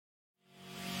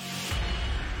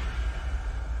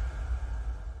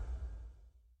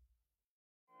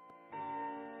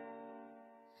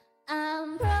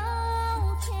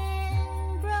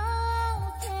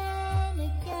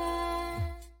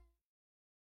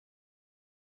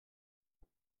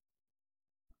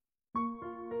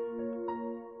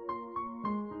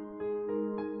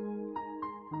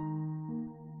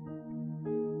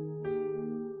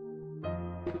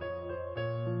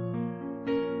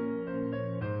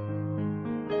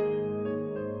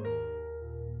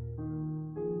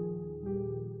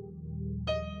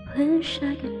wish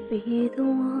I could be the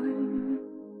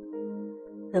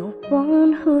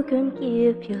one who can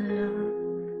give you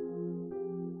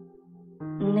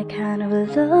love, the kind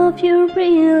of love you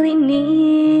really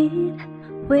need.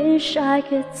 Wish I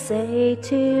could say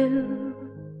to you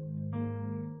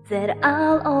that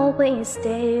I'll always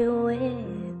stay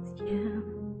with you,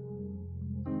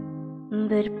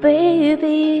 but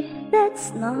baby,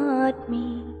 that's not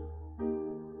me.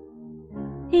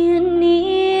 You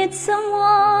need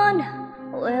someone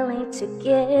willing to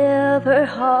give her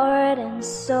heart and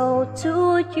soul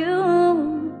to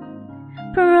you.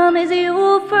 Promise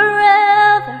you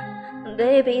forever,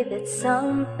 baby, that's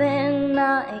something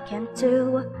I can't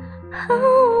do. How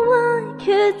I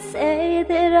could say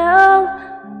that I'll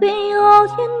be all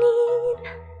you need,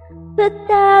 but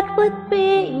that would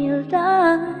be a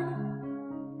lie.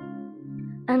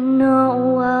 I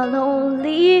know I'll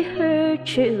only hurt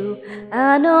you,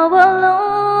 I know I'll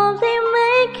only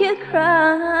make you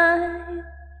cry.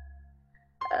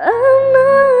 I'm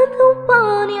not the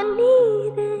one you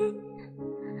needed.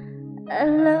 I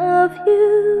love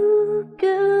you,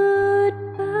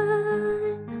 goodbye.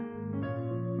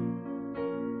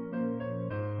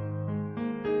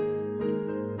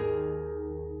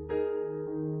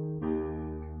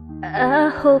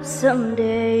 I hope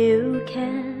someday you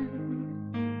can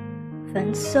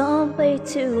find some way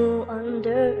to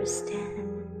understand.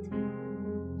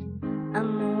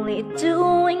 I'm only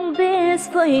doing this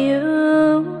for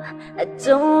you. I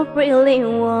don't really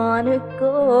wanna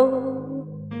go,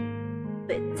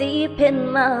 but deep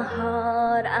in my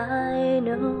heart I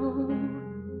know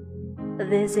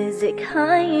this is the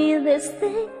kindest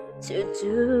thing to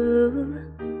do.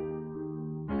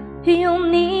 You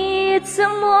need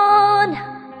someone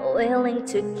willing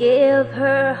to give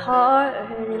her heart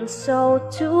and soul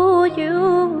to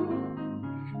you,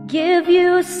 give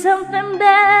you something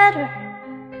better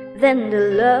than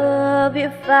the love you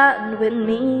found with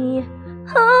me.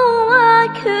 Oh, I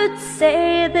could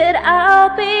say that I'll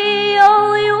be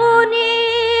all you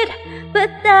need,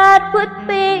 but that would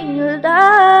be a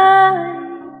lie.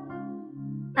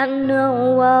 I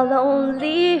know I'll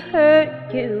only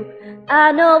hurt you,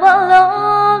 I know I'll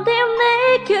only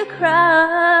make you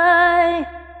cry.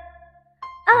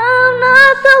 I'm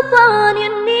not the one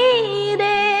you're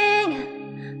needing.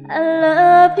 I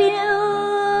love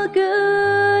you,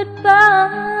 goodbye.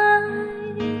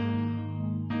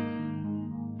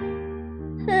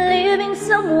 Leaving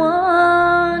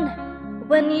someone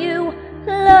when you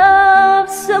love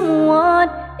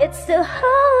someone, it's the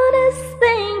hardest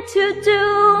thing to do.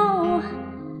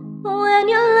 When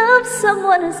you love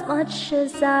someone as much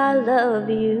as I love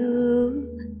you,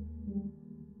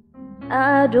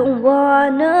 I don't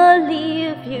wanna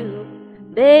leave you.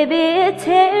 Baby, it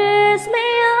tears me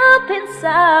up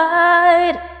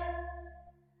inside.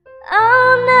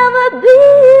 I'll never be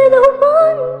the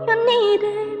one you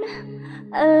needed.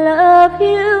 I love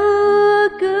you,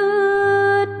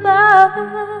 goodbye.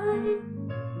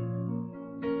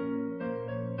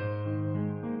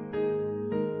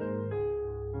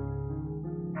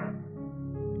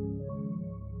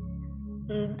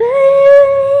 Baby,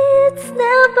 it's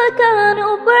never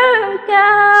gonna work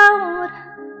out.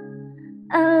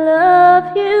 I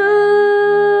love you,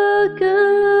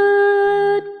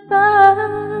 goodbye.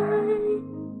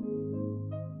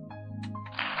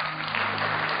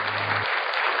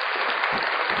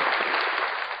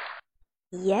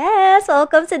 Yes,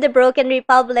 welcome to the Broken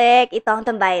Republic. Ito ang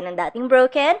tambayan ng dating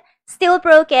broken, still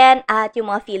broken, at yung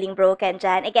mga feeling broken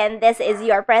dyan. Again, this is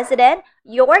your president,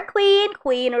 your queen,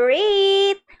 Queen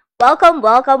Rii. Welcome,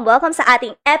 welcome, welcome sa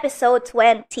ating episode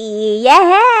 20.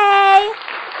 Yay!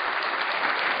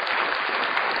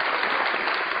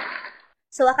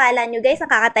 So, akala nyo guys,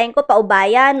 nakakatayin ko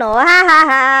Paubaya, no? Ha ha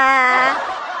ha!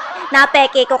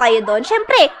 Napeke ko kayo doon.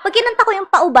 Siyempre, pag kinanta ko yung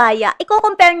Paubaya,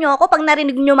 i-compare nyo ako pag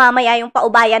narinig nyo mamaya yung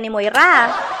Paubaya ni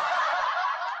Moira.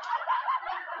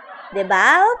 Diba?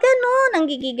 Ganun,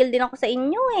 nanggigigil din ako sa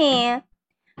inyo eh.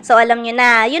 So, alam nyo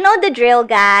na. You know the drill,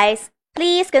 guys.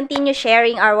 Please continue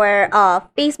sharing our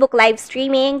Facebook live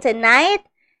streaming tonight.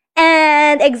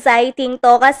 And exciting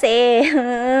to kasi.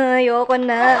 Ayoko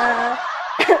na.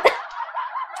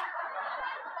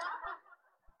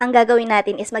 Ang gagawin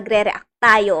natin is magre-react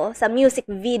tayo sa music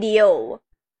video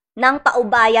ng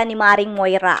Paubaya ni Maring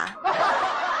Moira.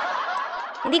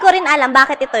 Hindi ko rin alam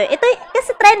bakit ito. Ito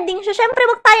kasi trending siya. Siyempre,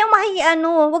 wag tayong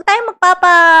wag tayong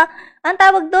ang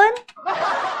tawag doon?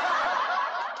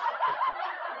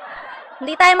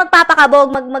 Hindi tayo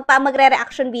magpapakabog,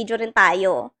 magre-reaction video rin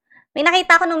tayo. May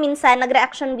nakita ko nung minsan,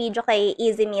 nag-reaction video kay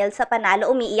Easy Meal sa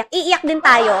panalo, umiiyak. Iiyak din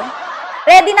tayo.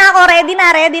 Ready na ako,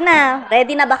 ready na.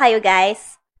 Ready na ba kayo,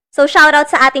 guys? So, shoutout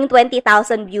sa ating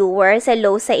 20,000 viewers.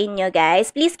 Hello sa inyo,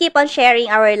 guys. Please keep on sharing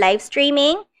our live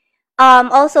streaming.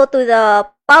 Also to the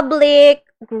public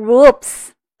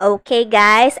groups. Okay,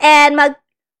 guys? And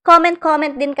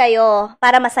mag-comment din kayo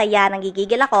para masaya.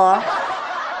 Nanggigigil ako.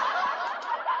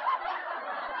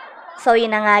 So,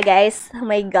 yun na nga, guys. Oh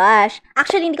my gosh.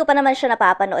 Actually, hindi ko pa naman siya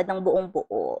napapanood ng buong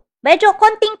buo. Medyo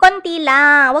konting-konti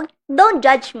lang. Don't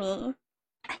judge me.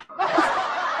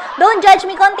 Don't judge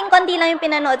me. Konting-konti lang yung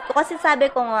pinanood ko. Kasi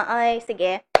sabi ko nga, ay,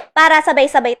 sige. Para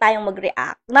sabay-sabay tayong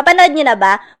mag-react. Napanood niyo na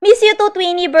ba? Miss you too,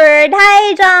 Twinnie Bird.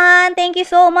 Hi, John. Thank you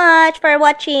so much for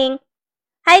watching.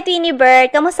 Hi, Twinnie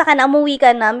Bird. Kamusta ka na? Umuwi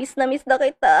ka na? Miss na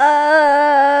kita.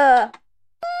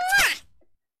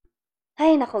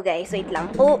 Ay, nako guys. Wait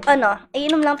lang.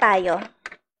 Iinom lang tayo.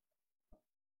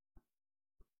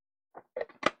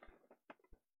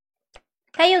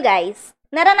 Kayo guys,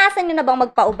 naranasan nyo na bang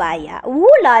magpaubaya?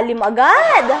 Lalim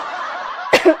agad!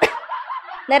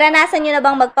 Naranasan nyo na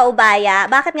bang magpaubaya?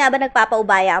 Bakit nga ba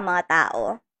nagpapaubaya ang mga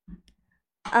tao?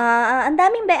 Ang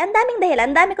daming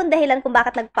dahilan. Ang dami kong dahilan kung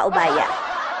bakit nagpaubaya.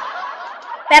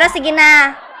 Pero sige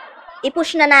na.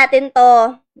 I-push na natin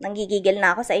to. Nanggigigil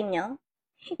na ako sa inyo.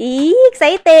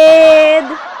 Excited!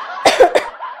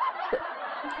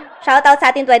 Shoutout sa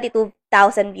ating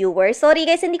 22,000 viewers. Sorry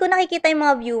guys, hindi ko nakikita yung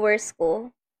mga viewers ko.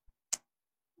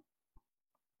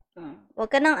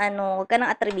 Huwag ka nang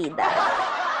atribida.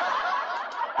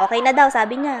 Okay na daw,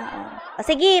 sabi niya.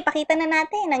 Sige, pakita na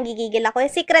natin. Nanggigigil ako.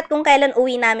 Secret kung kailan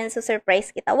uwi namin sa surprise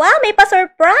kita. Wow, may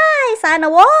pa-surprise! Sana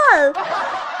wall!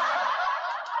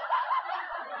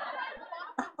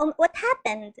 What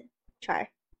happened? Char.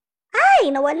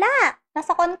 Ay, nawala.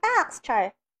 Nasa contacts,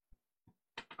 Char.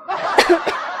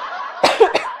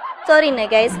 Sorry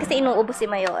na guys, kasi inuubo si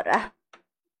Mayora.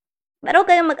 Pero huwag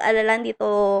kayong mag-alala dito,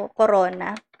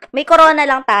 corona. May corona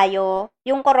lang tayo.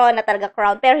 Yung corona talaga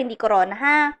crown, pero hindi corona,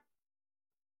 ha?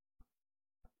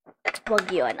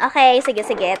 Huwag yun. Okay, sige.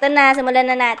 Ito na,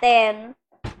 simulan na natin.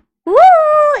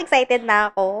 Woo! Excited na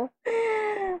ako.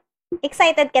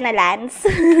 Excited ka na, Lance?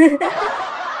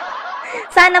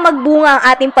 Sana magbunga ang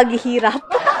ating paghihirap.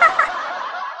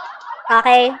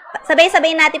 Okay.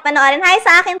 Sabay-sabay natin panoorin. Hi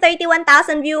sa akin,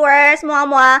 31,000 viewers.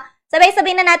 Mua.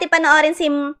 Sabay-sabay na natin panoorin si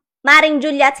Maring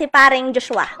Julia at si Paring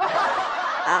Joshua.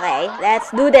 Okay,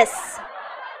 let's do this.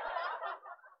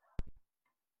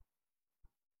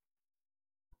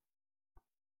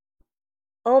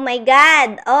 Oh my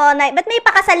God. Ba't may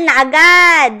pakasal na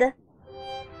agad?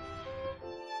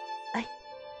 Ay.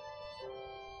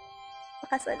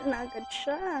 Pakasal na agad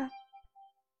siya.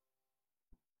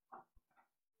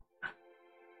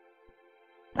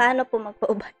 Paano po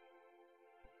magpaubay?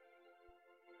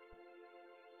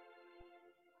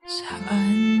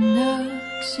 Saan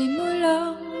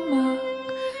nagsimulang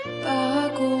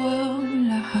magbago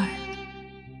ang lahat?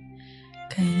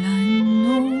 Kailan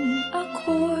nung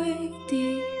ako'y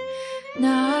di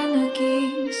na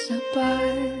naging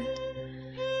sapat?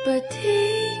 Ba't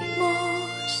di mo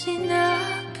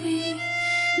sinabi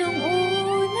nung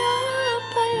una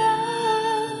pa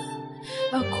lang?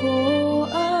 Ako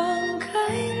ang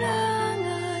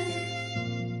kailangan,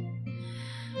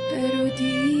 pero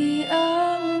di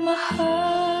ang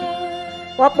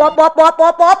mahal. Wop.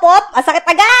 Ang sakit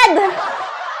agad!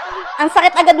 Ang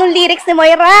sakit agad ng lyrics ni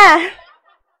Moira.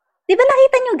 Di ba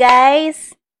nakita nyo,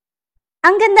 guys?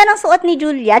 Ang ganda ng suot ni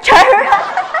Julia. Char!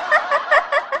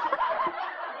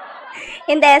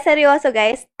 Hindi, seryoso,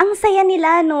 guys. Ang saya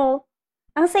nila, no?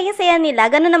 Ang saya-saya nila.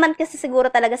 Ganun naman kasi siguro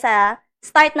talaga sa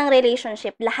start ng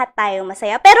relationship. Lahat tayo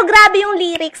masaya. Pero grabe yung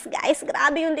lyrics, guys.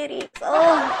 Grabe yung lyrics.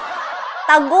 Oh.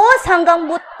 Tagos hanggang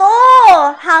buto.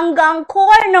 Hanggang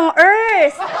core ng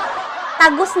earth.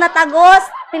 Tagos na tagos.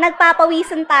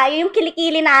 Pinagpapawisan tayo. Yung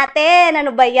kilikili natin.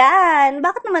 Ano ba yan?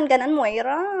 Bakit naman ganun,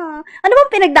 Moira? Ano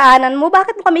bang pinagdaanan mo?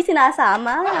 Bakit mo kami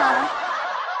sinasama?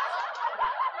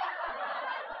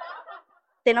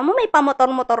 Tinan mo, may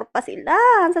pamotor-motor pa sila.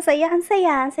 Ang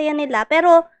saya nila.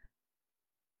 Pero,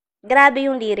 grabe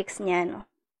yung lyrics niya, no?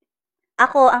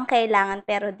 Ako ang kailangan,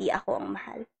 pero di ako ang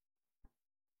mahal.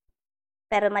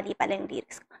 Pero mali pala yung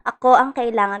lyrics. Ako ang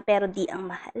kailangan, pero di ang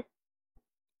mahal.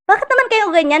 Bakit naman kayo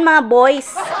ganyan, mga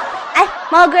boys? Ay,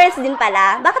 mga girls din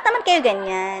pala. Bakit naman kayo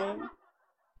ganyan?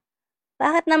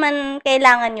 Bakit naman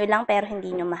kailangan nyo lang, pero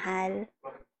hindi nyo mahal?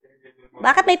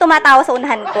 Bakit may tumatawa sa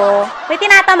unahan ko? May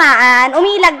tinatamaan.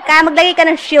 Umilag ka. Maglagay ka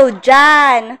ng shield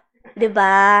dyan. 'Di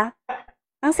ba?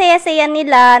 Ang saya-saya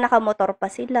nila. Nakamotor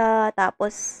pa sila.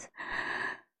 Tapos,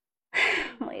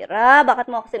 Moira,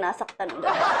 bakit mo ako sinasaktan?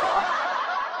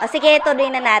 Sige, ituloy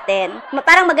na natin.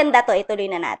 Parang maganda to. Ituloy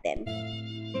na natin.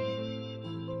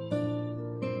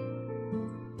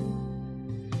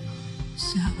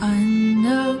 Saan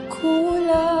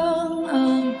nagkulang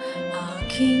ang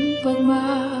aking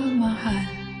pagmamahal?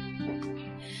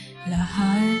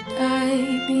 Lahat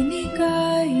ay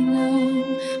binigay ng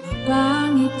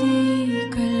mapangiti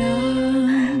ka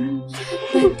lang.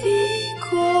 Ba't di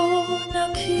ko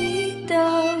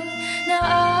nakita na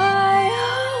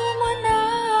ayaw mo na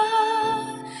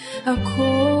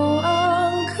ako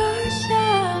ang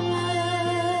kasama?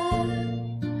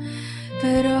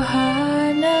 Pero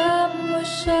hanap mo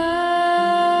siya.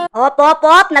 Op,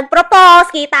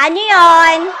 nag-propose. Kita niyo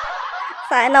yon.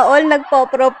 Sana all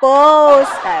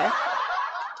nagpo-propose.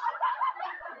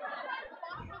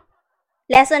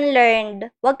 Lesson learned.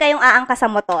 Huwag kayong aangka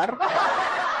sa motor.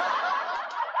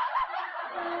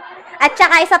 At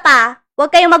saka isa pa,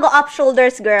 huwag kayong mag-off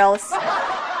shoulders, girls.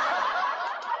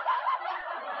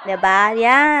 Diba?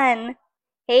 Yan.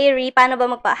 Hey, Rii, paano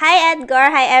ba Hi,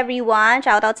 Edgar. Hi, everyone.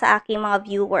 Shoutout sa aking mga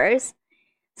viewers.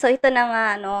 So, ito na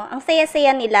nga, no? Ang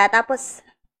saya-saya nila. Tapos,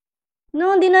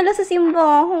 no, dinala sa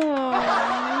simbahan.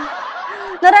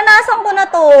 Naranasan ko na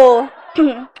to.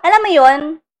 Alam mo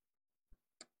yon?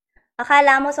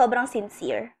 Akala mo sobrang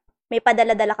sincere. May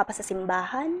padala-dala ka pa sa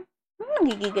simbahan.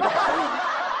 Nagigigil ako.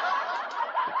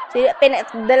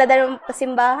 Dala-dala mo sa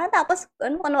simbahan. Tapos,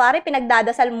 kunwari,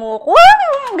 pinagdadasal mo ko.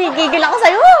 Nagigigil ako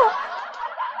sa'yo.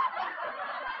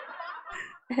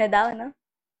 Ano daw, no?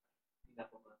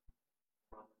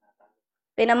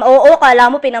 Oo, kala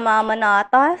mo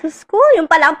pinamamanata. Sus ko, yung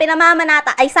pala ang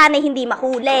pinamamanata ay sana hindi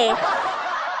mahuli.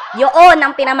 Yun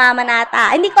ang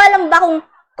pinamamanata. Hindi ko alam ba kung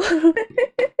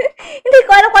hindi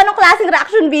ko alam kung anong klaseng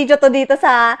reaction video to dito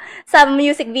sa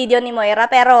music video ni Moira.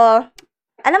 Pero,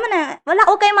 alam mo na, wala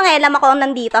ko kayong mga elam ako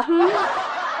nandito.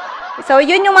 So,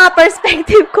 yun yung mga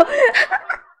perspective ko.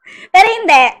 Pero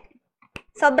hindi.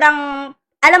 Sobrang,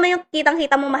 alam mo yung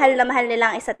kitang-kita mo mahal na mahal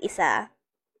nilang isa't isa.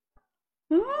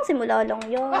 Simula lang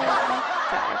yun.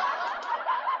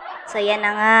 So, yan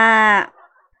na nga.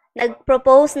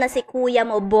 Nag-propose na si kuya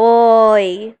mo,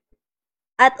 boy.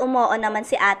 At umuo naman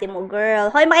si ate mo,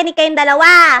 girl. Hoy, makinig kayong dalawa.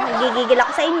 Gigigil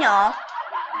ako sa inyo.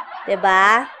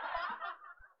 Diba?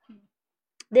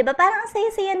 Diba, parang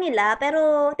saya-saya nila.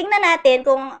 Pero, tingnan natin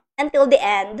kung until the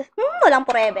end. Walang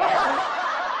forever.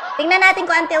 Tingnan natin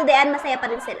kung until the end, masaya pa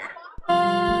rin sila.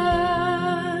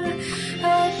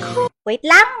 Wait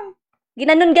lang.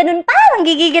 Ginanon-ganon pa.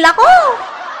 Nanggigigil ako.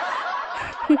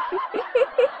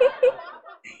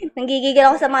 Nanggigigil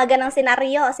ako sa mga ganang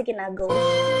senaryo. Sige na, go.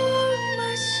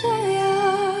 Masaya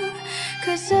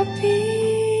ka sa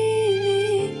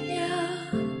piling niya.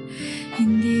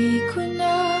 Hindi ko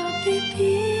na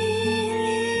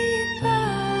pipili pa.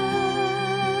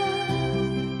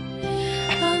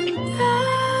 Ang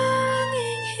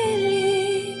tanging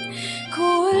hiling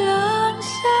ko lang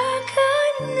sa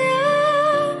kanya.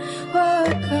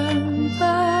 Huwag kang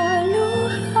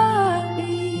paluhain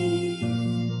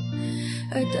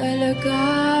at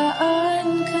alagaan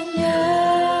ka niya.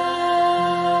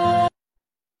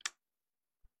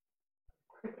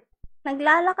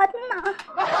 Naglalakad na.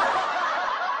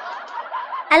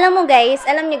 Alam mo guys,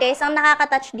 alam niyo guys, ang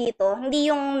nakaka-touch dito, hindi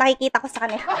yung nakikita ko sa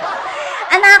kanila.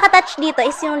 Ang nakaka-touch dito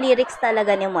is yung lyrics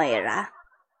talaga ni Moira.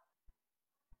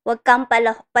 Huwag kang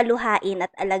paluhain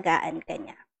at alagaan ka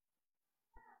niya.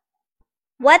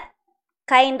 What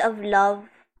kind of love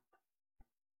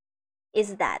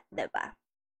is that, diba?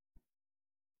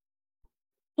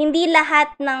 Hindi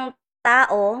lahat ng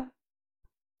tao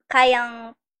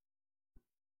kayang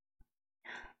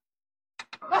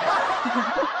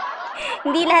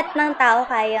hindi lahat ng tao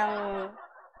kayang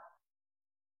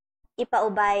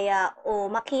ipaubaya o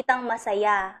makitang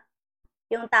masaya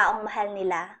yung taong mahal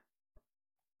nila,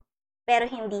 pero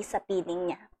hindi sa piling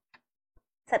niya,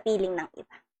 sa piling ng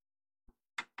iba.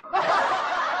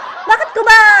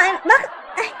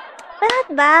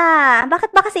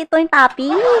 Bakit ba kasi ito yung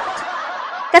topic?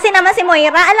 Kasi naman si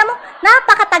Moira, alam mo,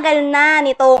 napakatagal na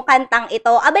nitong kantang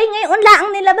ito. Abay, ngayon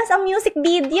laang nilabas ang music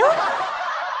video.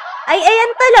 Ay,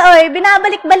 ayan pala, oy,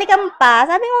 binabalik-balikan pa.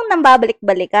 Sabi mo,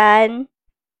 nambabalik-balikan.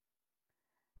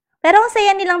 Pero ang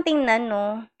saya nilang tingnan,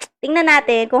 no? Tingnan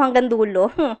natin kung hanggang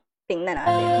dulo. Tingnan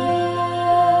natin.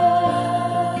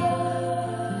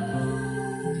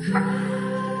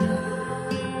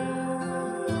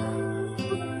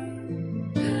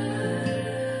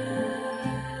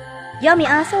 Yummy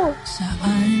aso.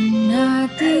 Saan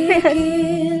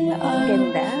natigil ang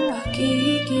Ganda.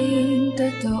 pagiging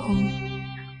totoo?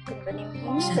 Ganda ni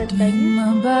Sa tuwing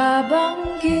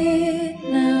mababanggit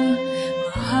na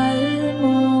mahal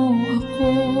mo ako.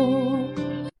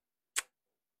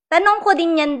 Tanong ko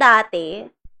din yan dati.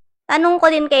 Tanong ko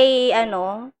din kay, ay,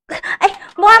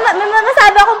 mukha, may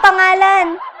masabi akong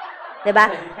pangalan. 'Di ba?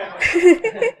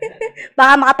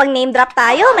 Baka makapag-name drop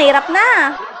tayo, mahirap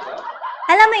na.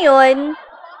 Alam mo 'yun,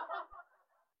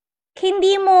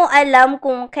 hindi mo alam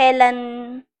kung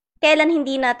kailan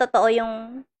hindi na totoo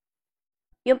yung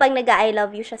pag nag-I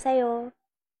love you siya sa'yo.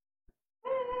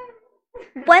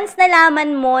 Once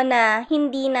nalaman mo na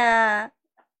hindi na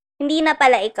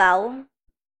pala ikaw,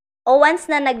 o once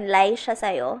na nag-lie siya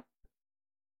sa'yo,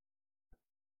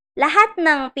 lahat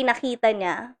ng pinakita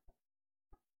niya,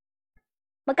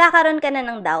 magkakaroon ka na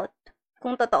ng doubt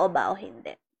kung totoo ba o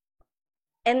hindi.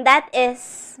 And that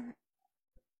is,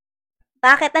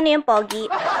 bakit ano yung pogi?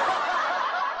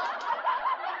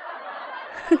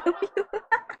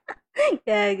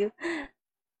 Gago.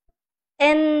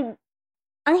 And,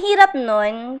 ang hirap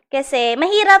nun, kasi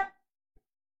mahirap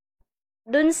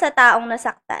dun sa taong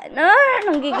nasaktan.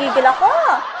 Nanggigigil ako.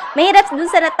 Mahirap dun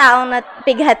sa taong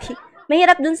napighati.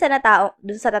 Mahirap dun sa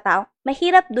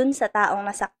taong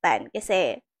nasaktan.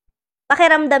 Kasi,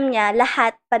 pakiramdam niya,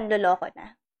 lahat panloloko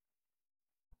na.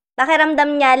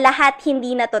 Pakiramdam niya, lahat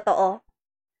hindi na totoo.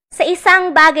 Sa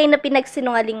isang bagay na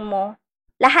pinagsinungaling mo,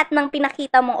 lahat ng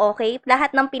pinakita mong okay,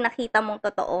 lahat ng pinakita mong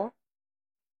totoo,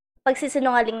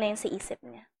 pagsisinungaling na yun sa isip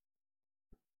niya.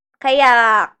 Kaya,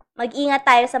 mag-ingat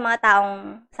tayo sa mga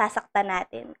taong sasaktan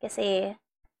natin. Kasi,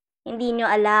 hindi nyo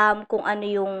alam kung ano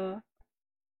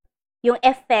yung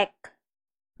effect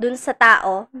dun sa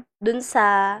tao, dun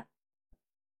sa...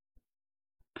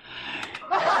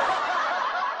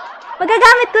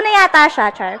 Magagamit ko na yata siya,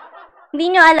 Char.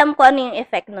 Hindi nyo alam kung ano yung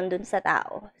effect nun dun sa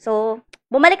tao. So,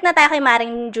 bumalik na tayo kay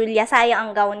Maring Julia.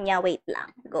 Sayang ang gown niya. Wait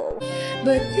lang. Go.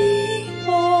 Ba't di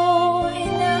mo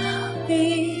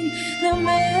inakit na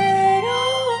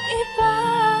merong iba?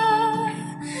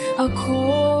 Ako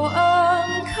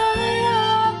ang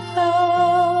kailangan,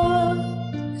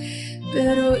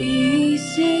 pero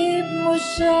isip mo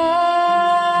siya.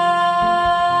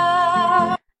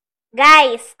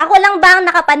 Guys, ako lang ba ang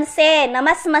nakapansin na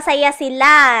mas masaya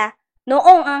sila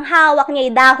noong ang hawak niya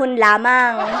ay dahon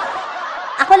lamang?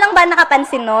 Ako lang ba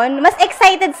nakapansin nun? Mas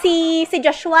excited si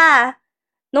Joshua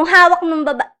nung hawak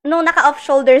nung naka-off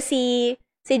shoulder si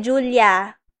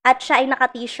Julia at siya ay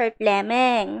naka-t-shirt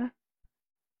lemeng.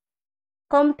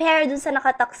 Compare dun sa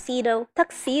naka-tuxedo,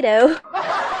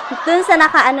 dun sa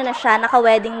naka-ano na siya,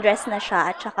 naka-wedding dress na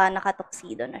siya at saka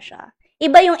naka-tuxedo na siya.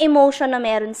 Iba yung emotion na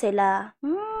meron sila.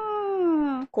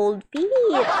 Cold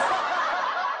feet.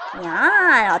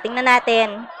 Yan. O, tingnan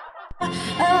natin.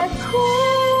 At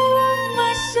kung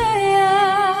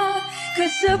masaya ka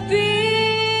sa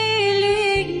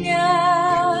piling niya,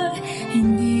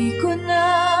 hindi ko na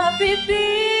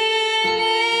pipilit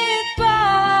pa.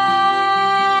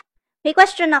 May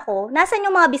question ako. Nasaan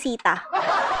yung mga bisita?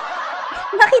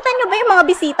 Nakita nyo ba yung mga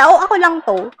bisita? O ako lang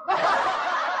to?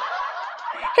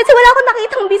 Kasi wala akong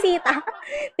nakitang bisita.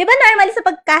 Di ba normally sa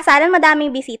pagkasalan,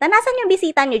 madaming bisita? Nasaan yung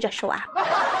bisita niyo, Joshua?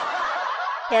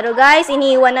 Pero guys,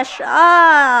 iniwan na siya.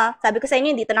 Sabi ko sa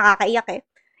inyo, dito nakakaiyak eh.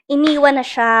 Iniwan na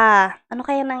siya. Ano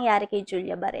kaya nangyari kay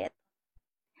Julia Barret?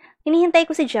 Hinihintay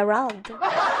ko si Gerald.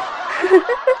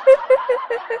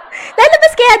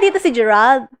 Lalabas kaya dito si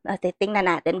Gerald? Tingnan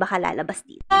natin, baka lalabas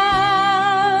dito.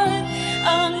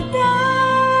 Ang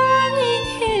tanging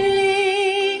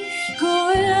hiling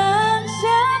ko lang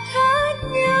sa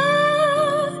kanya.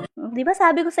 Di ba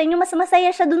sabi ko sa inyo, mas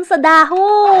masaya siya dun sa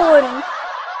dahon.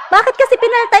 Bakit kasi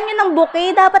pinalitan nyo ng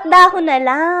bouquet? Dapat dahon na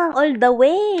lang. All the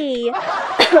way.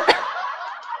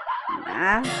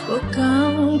 Huwag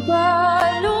kang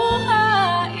paluhain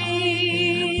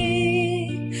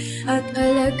at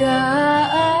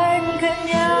alagaan ka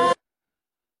niya.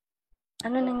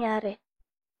 Ano nangyari?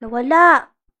 Nawala.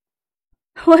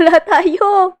 Wala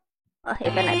tayo. Oh,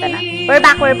 ito na. We're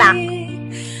back.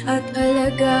 At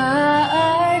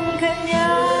alagaan ka niya.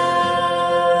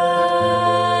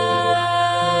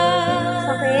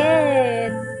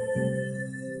 Sakit.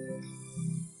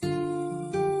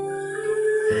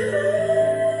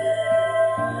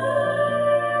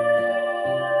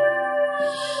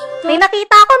 May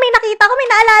nakita ko, may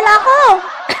naalala ko.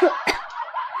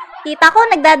 Kita ko,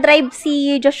 nagdadrive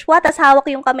si Joshua, tas hawak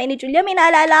yung kamay ni Julia, may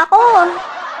naalala ko.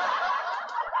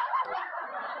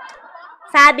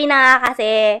 Sabi na nga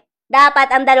kasi,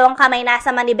 dapat ang dalawang kamay nasa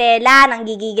manibela,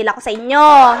 nanggigigil ako sa inyo.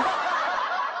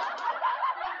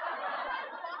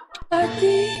 At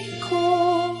di ko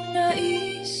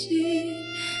naisip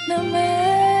na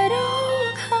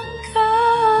merong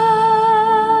hanggan.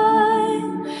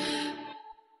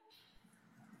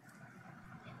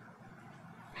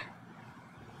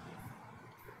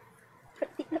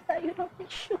 Hindi na tayo ng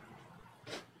tissue.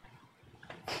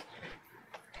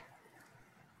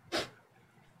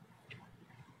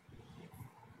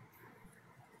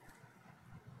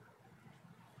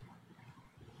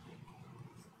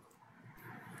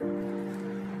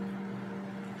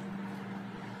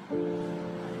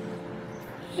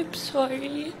 I'm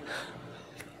sorry.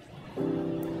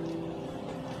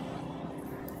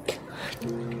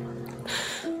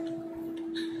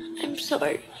 I'm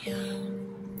sorry.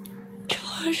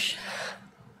 Josh.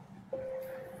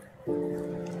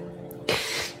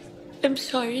 I'm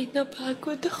sorry na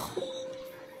pagod ako.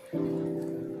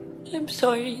 I'm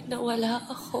sorry na wala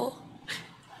ako.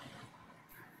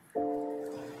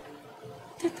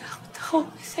 Natakot ako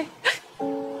kasi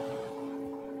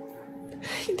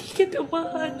hindi kita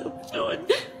mahanap noon.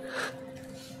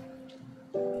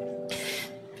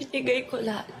 Binigay ko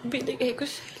lahat. Binigay ko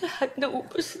sa lahat.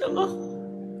 Naubos lang ako.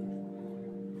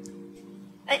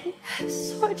 I'm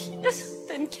sorry.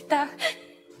 Nasaktan kita.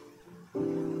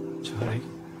 Sorry.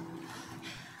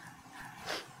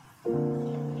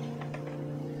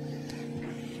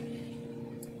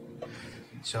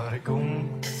 Sorry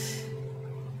kung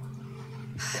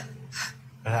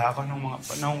wala ako nung mga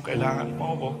panahon kailangan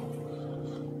mo ako.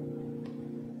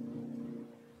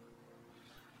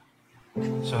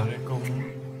 Sorry kung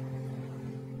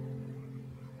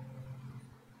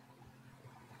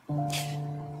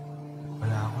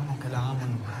wala ako nung kailangan mo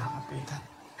nung makakapitan.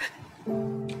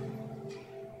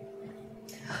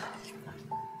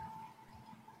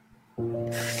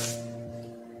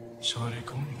 Sorry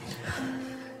kung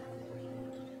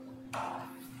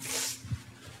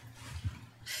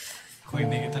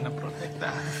hindi kita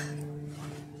naprotektahan.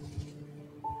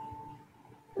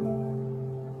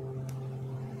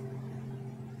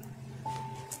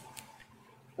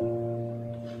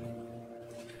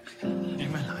 Hindi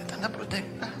man lang kita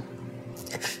naprotektahan.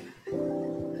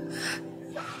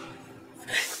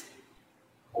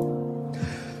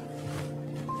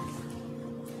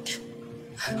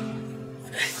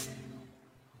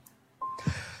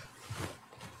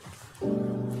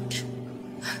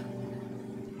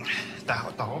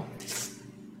 Takot ako.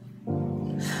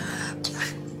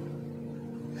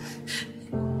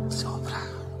 Sobra.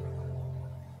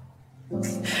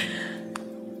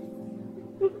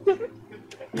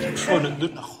 Gusto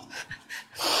nandun ako.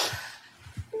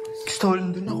 Gusto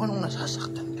nandun ako nung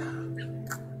nasasaktan ka.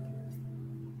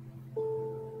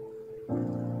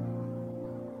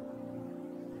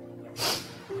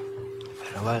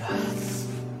 Pero wala.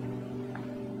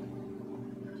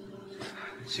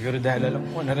 Siguro dahil alam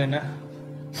ko na rin na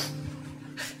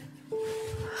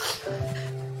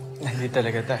hindi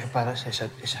talaga tayo para sa isa't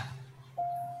isa.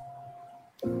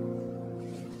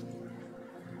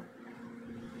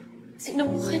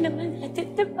 Sinubukan naman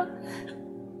natin, diba?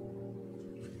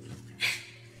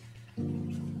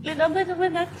 Lalaban naman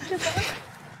natin, diba?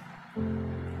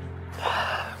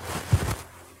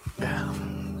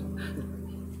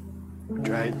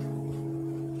 Tried.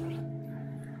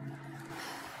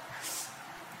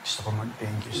 Gusto ko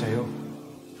mag-thank you sa'yo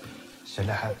sa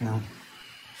lahat ng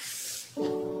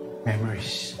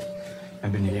memories na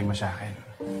binigay mo sa akin.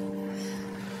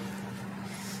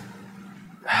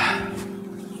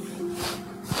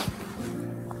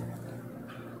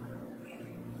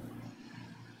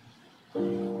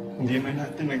 Hindi man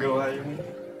natin nagawa yung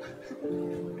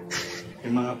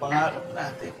mga pangarap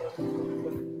natin.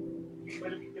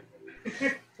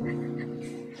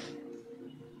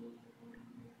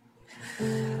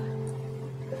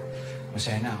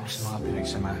 Masaya na ako sa mga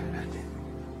pinagsamahan natin.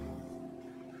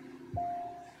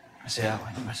 Masaya ako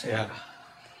na masaya ka.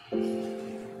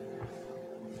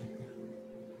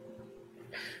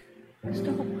 Gusto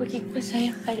ko maging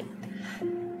masaya ka rin.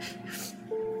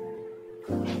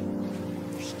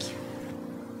 Thank you.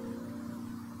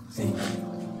 Thank you.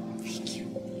 Thank you.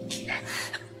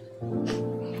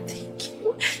 Thank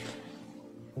you.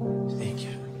 Thank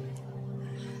you.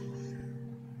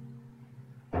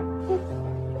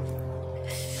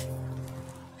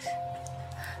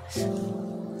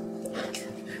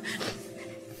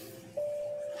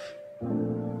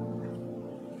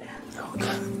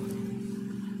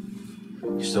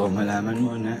 Gusto ko malaman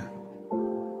mo na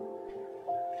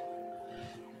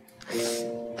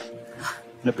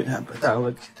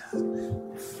pinapatawad kita.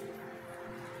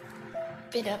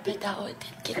 Pinapatawad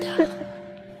din kita.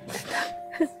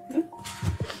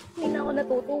 Hindi na ako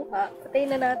natutuwa.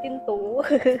 Patayin na natin to.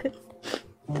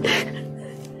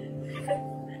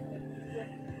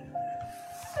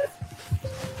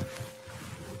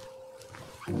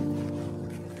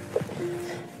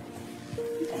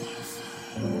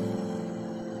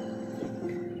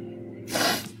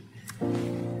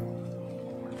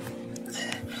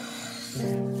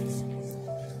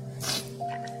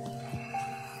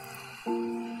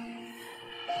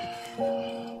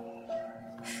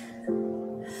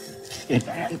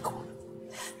 Kailangan ko.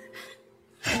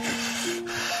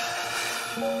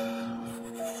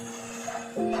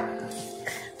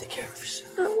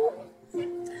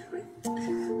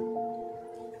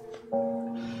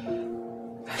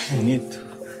 init.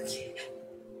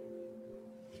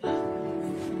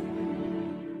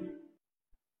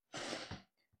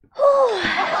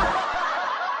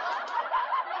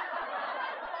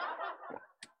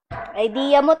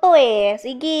 Idea mo to eh.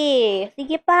 Sige.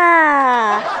 Sige pa.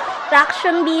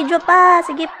 Traction video pa.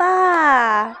 Sige pa.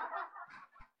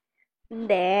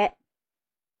 Hindi.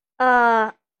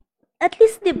 At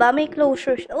least, di ba, may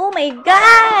closure. Oh my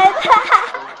God!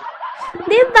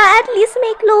 Di ba, at least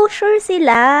may closure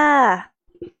sila.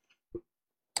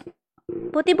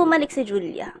 Buti bumalik si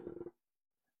Julia.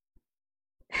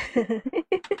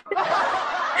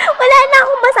 Wala na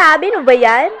akong masabi. No ba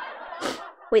yan?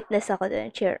 Witness ako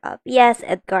doon. Cheer up. Yes,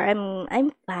 Edgar,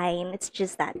 I'm fine. It's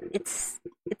just that it's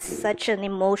such an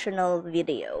emotional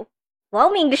video. Wow,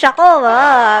 may English ako.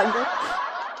 Wag.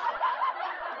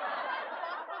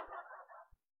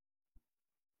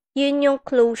 Yun yung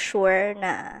closure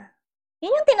na...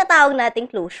 Yun yung tinatawag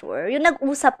nating closure. Yung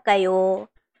nag-usap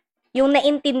kayo. Yung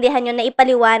naintindihan nyo,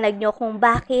 naipaliwanag nyo kung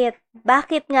bakit.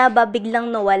 Bakit nga ba biglang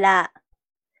nawala.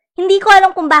 Hindi ko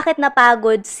alam kung bakit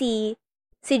napagod si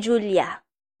Julia.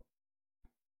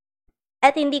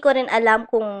 At hindi ko rin alam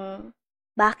kung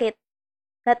bakit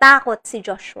natakot si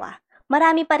Joshua.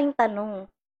 Marami pa ring tanong.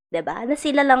 'Di ba? Na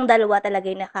sila lang dalawa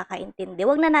talaga yung nakakaintindi.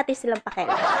 Huwag na natin silang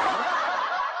pakialaman.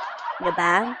 'Di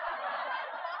ba?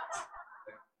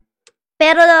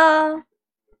 Pero,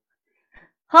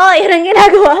 hoy, yun ang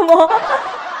ginagawa mo.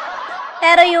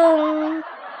 Pero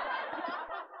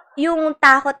yung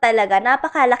takot talaga,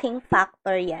 napakalaking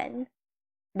factor yan.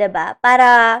 'Di ba?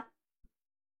 Para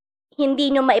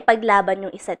hindi nyo maipaglaban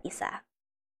yung isa't isa.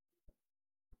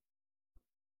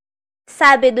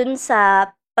 Sabi dun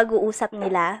sa pag-uusap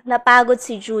nila, napagod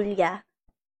si Julia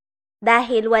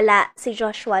dahil wala si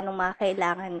Joshua nung mga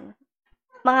kailangan,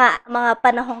 mga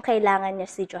panahong kailangan niya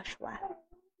si Joshua.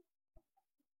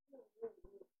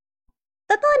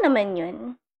 Totoo naman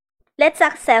yun. Let's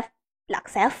accept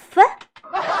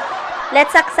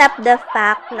the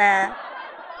fact na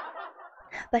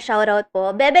pa-shoutout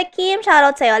po. Bebe Kim,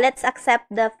 shoutout sa'yo. Let's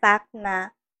accept the fact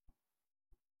na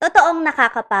totoong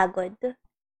nakakapagod.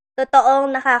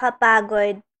 Totoong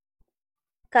nakakapagod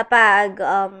kapag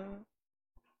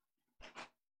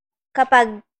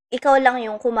ikaw lang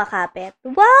yung kumakapit.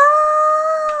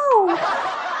 Wow!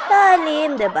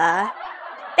 Talim, 'di ba?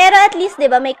 Pero at least,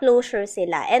 'di ba, may closure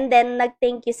sila. And then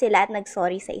nag-thank you sila at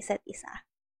nag-sorry sa isa't isa.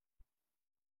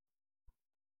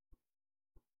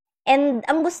 And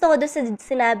ang gusto ko doon sa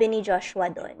sinabi ni Joshua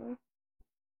doon,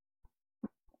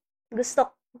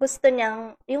 gusto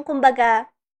niyang, yung kumbaga,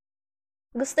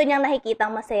 gusto niyang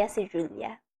nakikitang masaya si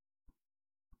Julia.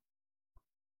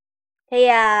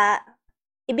 Kaya,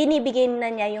 ibinibigay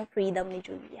na niya yung freedom ni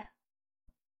Julia.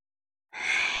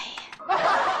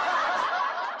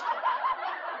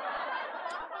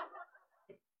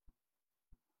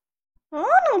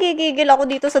 Nanggigigil ako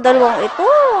dito sa dalawang ito.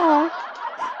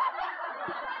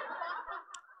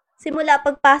 Simula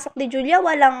pagpasok ni Julia,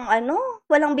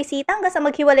 walang bisita. Hanggang sa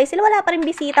maghiwalay sila, wala pa rin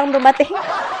bisitang dumating.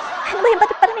 Ano ba yung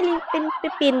ba't parang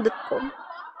pipindot ko?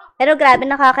 Pero grabe,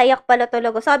 nakakaiyak pala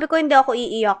talaga. Sabi ko, hindi ako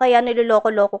iiyak, kaya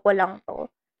niloloko-loko ko lang to.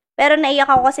 Pero naiyak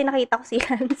ako kasi nakita ko si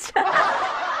Hans.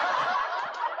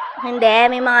 Hindi,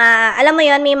 may mga, alam mo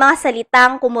yon, may mga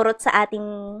salitang kumurot sa ating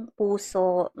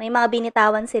puso. May mga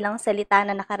binitawan silang salita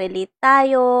na nakarelate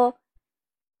tayo.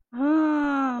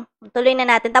 Tuloy na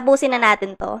natin, tapusin na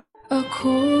natin to.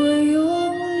 Ako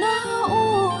yung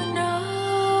nauna,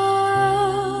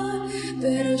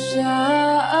 pero siya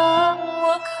ang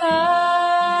wakas.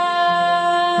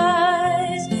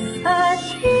 At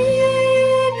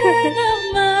hindi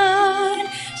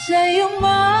naman sa iyong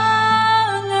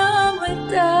mga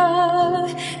mata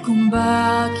kung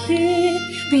bakit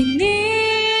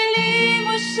pinili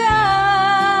mo siya.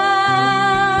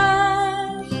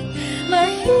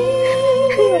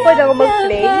 Hindi ko na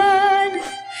mag-play.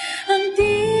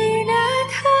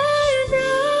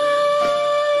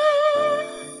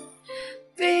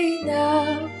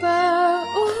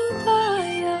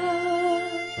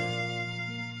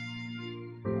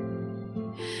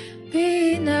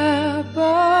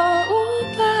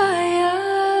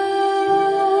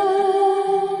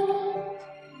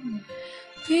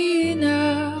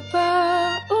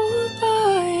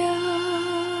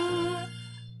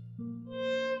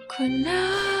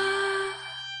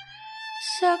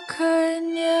 sa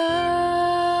kanya.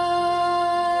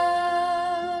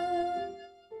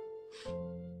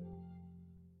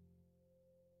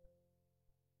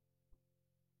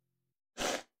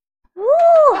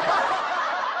 Woo!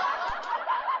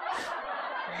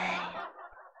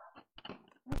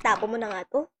 Tapo mo na nga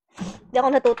to. Hindi ako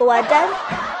natutuwa dyan.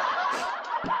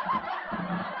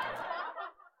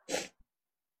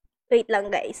 Wait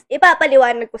lang, guys.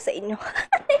 Ipapaliwanag ko sa inyo.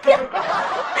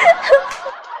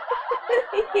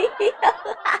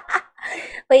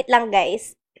 Wait lang,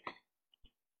 guys.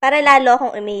 Para lalo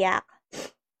akong umiyak.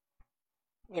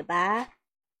 Diba?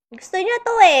 Gusto nyo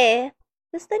to eh.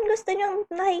 Gusto nyo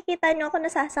nakikita nyo ako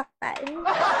nasasaktan.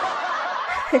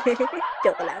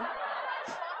 Joke lang.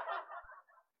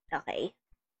 Okay.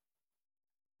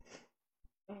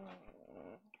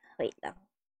 Wait lang.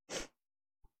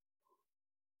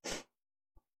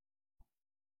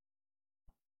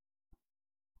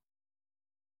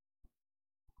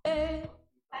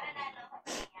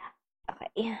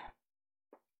 Okay.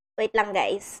 Wait lang,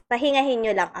 guys. Pahingahin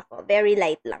nyo lang ako. Very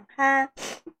light lang, ha?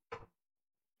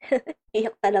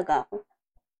 Iyak talaga ako.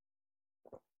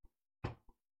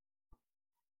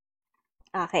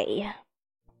 Okay.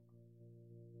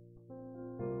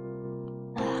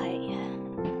 Okay.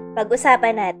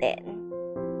 Pag-usapan natin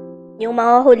yung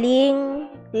mga huling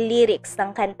lyrics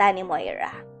ng kanta ni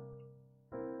Moira.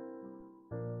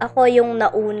 Ako yung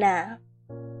nauna,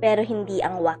 pero hindi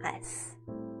ang wakas.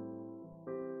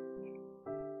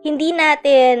 Hindi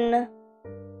natin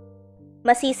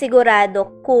masisigurado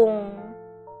kung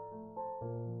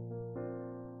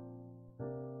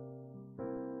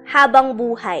habang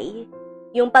buhay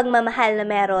yung pagmamahal na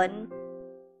meron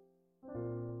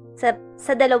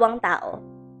sa dalawang tao.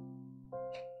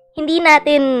 Hindi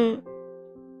natin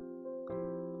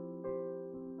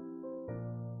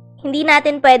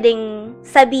pwedeng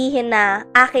sabihin na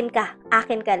akin ka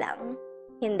lang.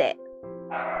 Hindi.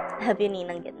 Love you,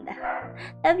 Ninang ganda.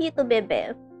 Love you too,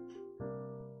 bebe.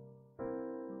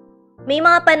 May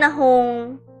mga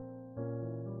panahong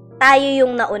tayo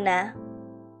yung nauna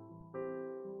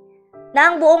na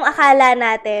ang buong akala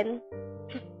natin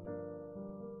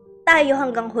tayo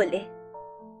hanggang huli.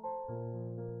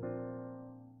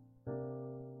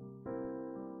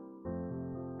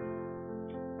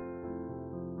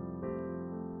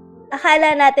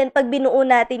 Akala natin pag binuo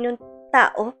natin yung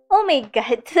tao, oh my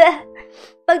God,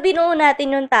 pag binuo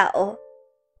natin yung tao,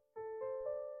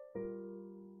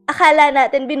 akala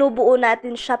natin binubuo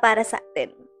natin siya para sa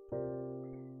atin.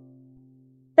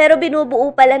 Pero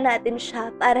binubuo pala natin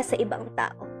siya para sa ibang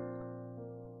tao.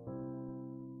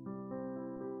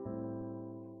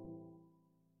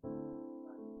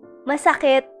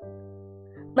 Masakit.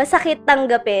 Masakit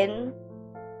tanggapin.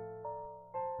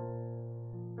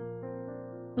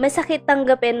 Masakit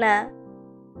tanggapin na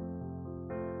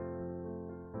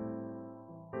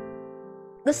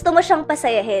gusto mo siyang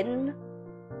pasayahin.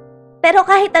 Pero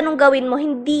kahit anong gawin mo,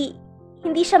 hindi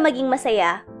siya maging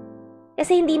masaya.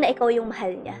 Kasi hindi na ikaw yung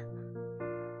mahal niya.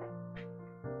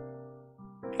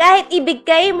 Kahit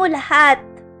ibigay mo lahat,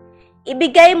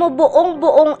 ibigay mo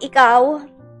buong-buong ikaw,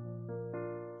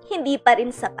 hindi pa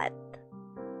rin sapat.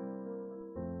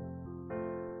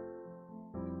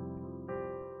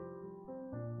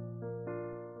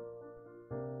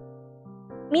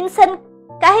 Minsan,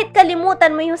 kahit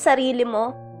kalimutan mo yung sarili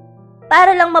mo,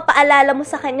 para lang mapaalala mo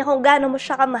sa kanya kung gaano mo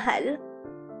siya kamahal,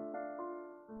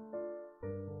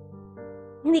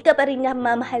 hindi ka pa rin niya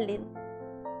mamahalin.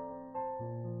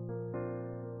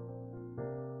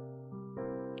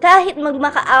 Kahit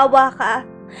magmakaawa ka,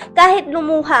 kahit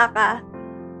lumuha ka,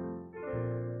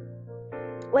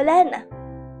 wala na.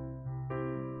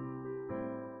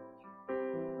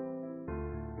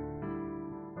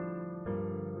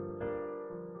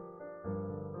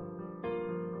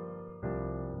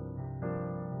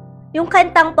 Yung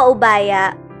kantang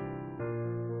Paubaya,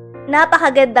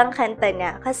 napakagandang kanta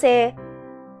niya kasi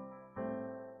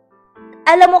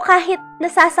alam mo kahit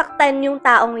nasasaktan yung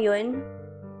taong yun,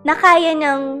 na kaya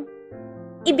niyang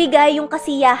ibigay yung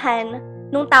kasiyahan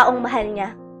ng taong mahal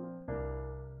niya.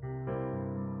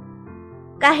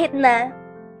 Kahit na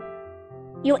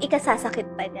yung ikasasakit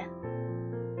pa niya.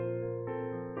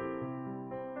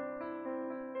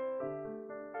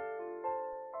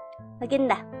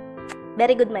 Maganda.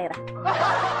 Very good, Moira.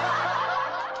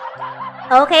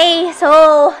 Okay, so,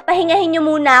 pahingahin nyo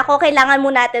muna ako. Kailangan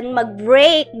muna natin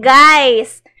mag-break,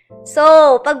 guys.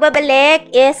 So,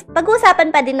 pagbabalik is,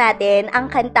 pag-uusapan pa din natin ang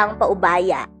kantang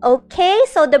Paubaya. Okay,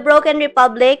 so the Broken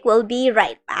Republic will be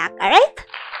right back. Alright?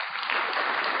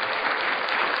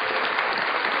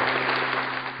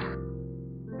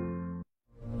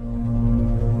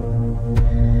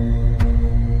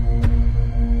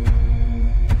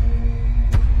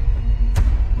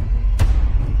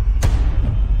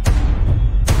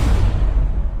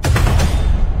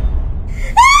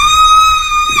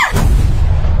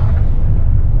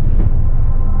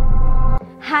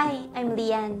 Hi, I'm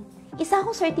Lian. Isa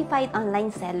akong certified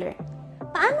online seller.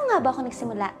 Paano nga ba ako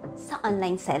nagsimula sa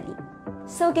online selling?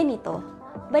 So, ganito.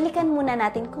 balikan muna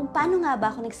natin kung paano nga ba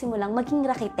ako nagsimulang maging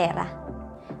raketera.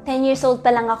 10 years old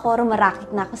pa lang ako,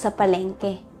 rumarakit na ako sa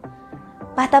palengke.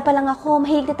 Bata pa lang ako,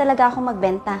 mahilig na talaga ako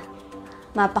magbenta.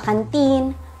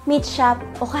 Mapakantin, meat shop,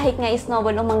 o kahit nga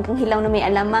snowball o manggang hilaw na may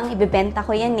alamang, ibebenta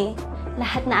ko yan eh.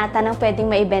 Lahat na ata ng pwedeng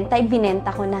maibenta,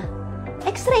 ibinenta ko na.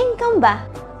 Extra income ba?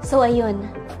 So ayun,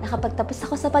 nakapagtapos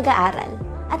ako sa pag-aaral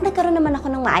at nagkaroon naman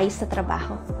ako ng maayos na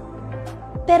trabaho.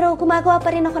 Pero gumagawa pa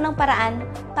rin ako ng paraan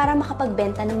para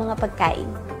makapagbenta ng mga pagkain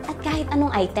at kahit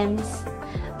anong items.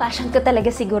 Passion ko talaga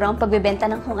siguro ang pagbebenta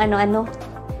ng kung ano-ano.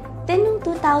 Then noong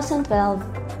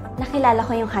 2012, nakilala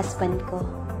ko yung husband ko.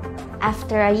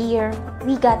 After a year,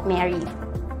 we got married.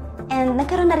 And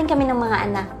nagkaroon na rin kami ng mga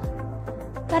anak.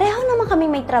 Pareho naman kami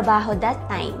may trabaho that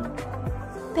time.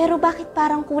 Pero bakit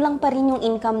parang kulang pa rin yung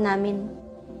income namin?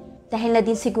 Dahil na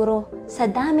din siguro sa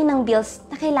dami ng bills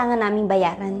na kailangan naming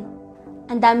bayaran.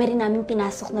 Ang dami rin naming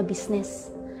pinasok na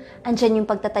business. Andyan yung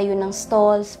pagtatayo ng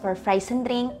stalls for fries and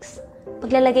drinks,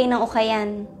 paglalagay ng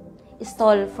ukayan,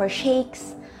 stall for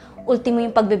shakes, ultimo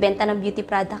yung pagbebenta ng beauty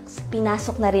products,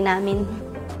 pinasok na rin namin.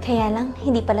 Kaya lang,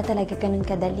 hindi pala talaga ganun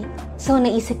kadali. So,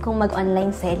 naisip kong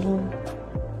mag-online selling.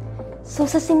 So,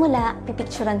 sa simula,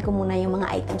 pipicturan ko muna yung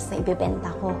mga items na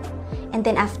ibebenta ko. And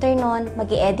then after nun,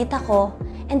 mag-i-edit ako,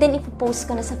 and then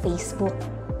ipopost ko na sa Facebook.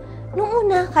 Nung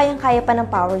una, kayang-kaya pa ng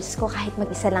powers ko kahit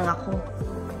mag-isa lang ako.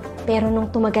 Pero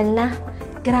nung tumagal na,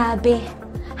 grabe,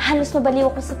 halos mabaliw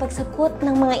ako sa pagsagot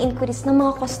ng mga inquiries ng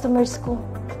mga customers ko.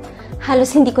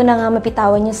 Halos hindi ko na nga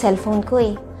mapitawan yung cellphone ko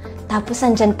eh. Tapos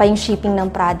andyan pa yung shipping ng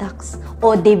products.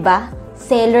 O diba,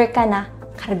 seller ka na,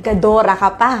 kargadora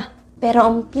ka pa. Pero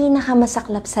ang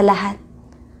pinakamasaklap sa lahat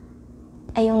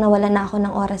ay yung nawala na ako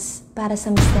ng oras para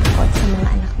sa mister ko at sa mga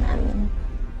anak namin.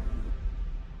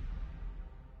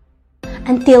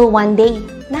 Until one day,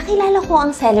 nakilala ko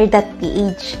ang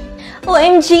seller.ph.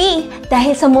 OMG!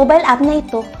 Dahil sa mobile app na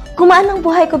ito, gumaan ang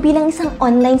buhay ko bilang isang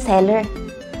online seller.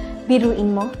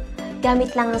 Biruin mo,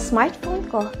 gamit lang ang smartphone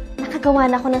ko, nakagawa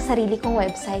na ako ng sarili kong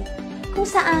website kung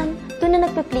saan doon na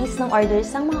nagpe-place ng orders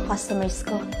ang mga customers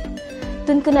ko.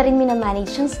 Doon ko na rin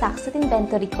minamanage yung stocks at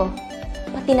inventory ko.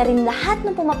 Pati na rin lahat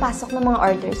ng pumapasok ng mga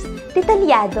orders,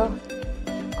 detalyado.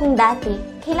 Kung dati,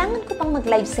 kailangan ko pang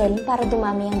mag-live selling para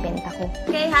dumami ang benta ko.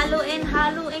 Okay, haluin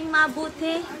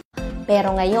mabuti.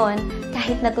 Pero ngayon,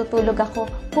 kahit natutulog ako,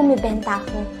 bumibenta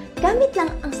ako. Gamit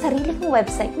lang ang sarili kong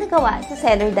website na gawa sa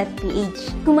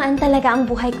seller.ph. Gumaan talaga ang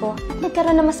buhay ko at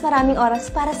nagkaroon na mas maraming oras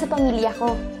para sa pamilya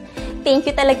ko. Thank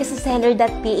you talaga sa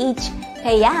seller.ph.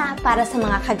 Kaya, para sa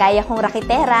mga kagaya kong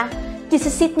raketera,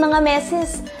 disisit mga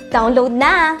meses, download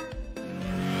na!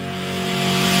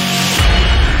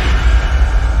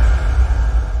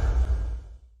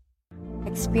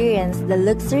 Experience the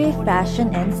luxury, fashion,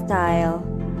 and style.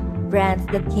 Brands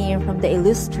that came from the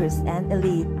illustrious and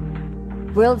elite.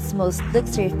 World's most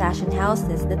luxury fashion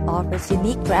houses that offers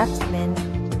unique craftsmen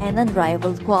and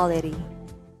unrivaled quality.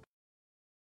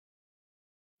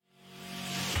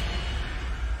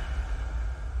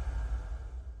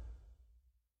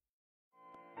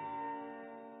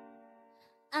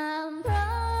 I'm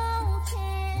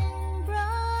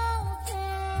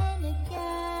broken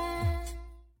again.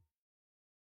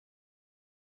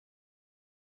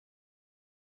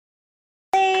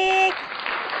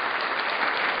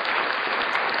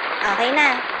 Okay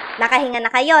na. Nakahinga na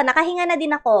kayo. Nakahinga na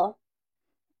din ako.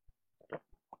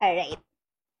 Alright.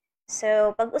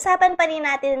 So, pag-usapan pa rin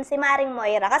natin si Maring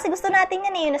Moira. Kasi gusto natin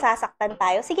yan eh, yung nasasaktan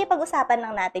tayo. Sige, pag-usapan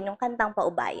lang natin yung kantang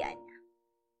Paubaya niya.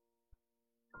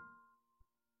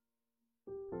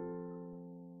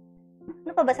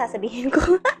 Ano pa ba sasabihin ko?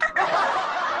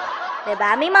 Diba?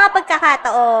 May mga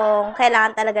pagkakataong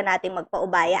kailangan talaga natin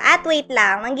magpaubaya. At wait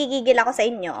lang, nanggigigil ako sa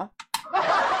inyo.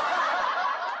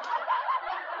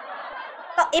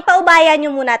 Ipaubaya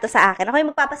nyo muna to sa akin. Ako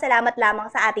yung magpapasalamat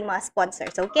lamang sa ating mga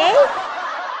sponsors, okay?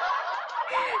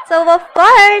 So, of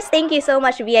course, thank you so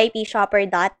much,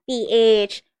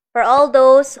 vipshopper.ph, for all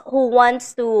those who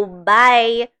wants to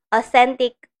buy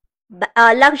authentic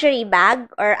luxury bag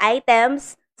or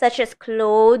items such as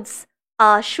clothes,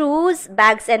 shoes,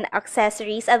 bags, and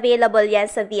accessories. Available yan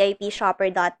sa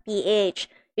vipshopper.ph.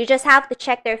 You just have to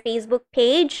check their Facebook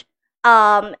page.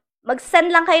 Mag-send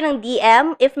lang kayo ng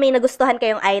DM if may nagustuhan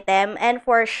kayong item, and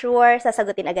for sure,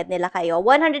 sasagutin agad nila kayo.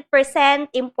 100%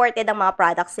 imported ang mga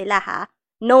products nila, ha?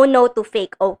 No to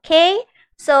fake, okay?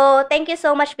 So, thank you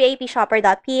so much,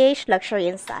 vipshopper.ph, luxury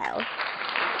and style.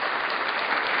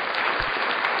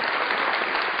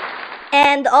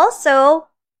 And also,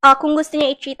 kung gusto nyo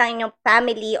i-treat ang inyong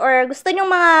family or gusto nyo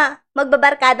mga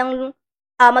magbabarkadang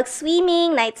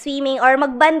mag-swimming, night swimming, or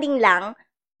mag-banding lang,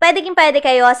 pwede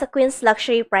kayo sa Queen's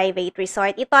Luxury Private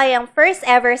Resort. Ito ay ang first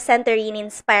ever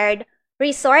Santorini-inspired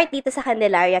resort dito sa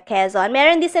Candelaria, Quezon.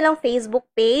 Meron din silang Facebook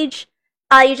page.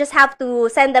 You just have to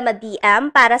send them a DM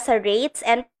para sa rates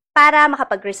and para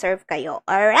makapag-reserve kayo.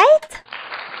 Alright?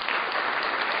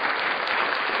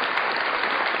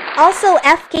 Also,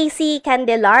 FKC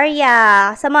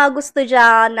Candelaria. Sa mga gusto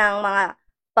dyan ng mga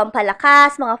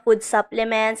pampalakas, mga food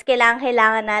supplements,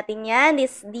 kailangan natin yan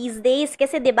these days.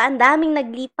 Kasi diba, ang daming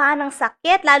naglipa ng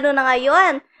sakit, lalo na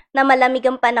ngayon na malamig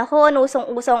ang panahon,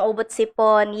 usong-usong ubot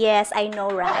sipon. Yes, I know,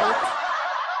 right?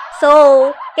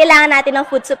 So, kailangan natin ng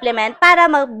food supplement para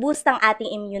mag-boost ang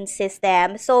ating immune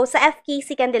system. So, sa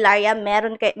FKC Candelaria,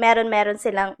 meron.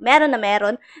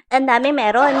 Ang dami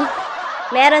meron.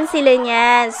 Meron sila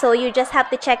niyan. So, you just have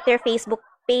to check their Facebook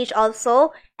page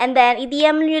also. And then,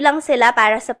 i-DM nyo lang sila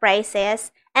para sa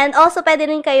prices. And also, pwede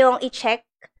rin kayong i-check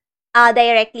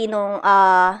directly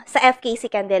sa FKC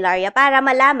Candelaria para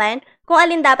malaman kung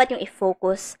alin dapat yung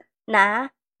i-focus na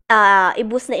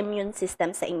i-boost na immune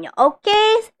system sa inyo.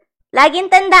 Okay?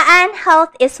 Laging tandaan,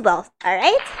 health is wealth.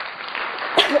 Alright?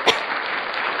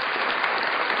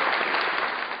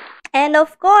 And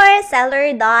of course,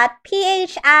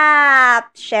 seller.ph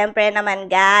app. Syempre naman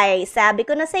guys, sabi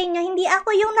ko na sa inyo, hindi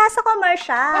ako yung nasa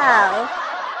commercial.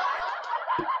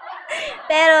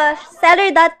 Pero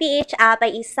seller.ph app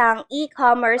ay isang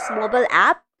e-commerce mobile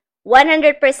app,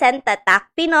 100% tatak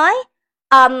Pinoy.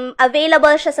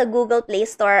 Available siya sa Google Play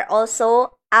Store,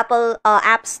 also Apple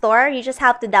App Store. You just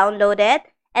have to download it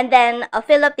and then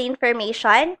fill up the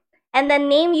information. And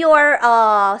then, name your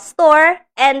store,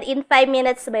 and in 5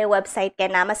 minutes, may website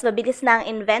ka na. Mas mabilis na ang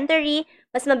inventory,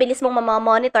 mas mabilis mong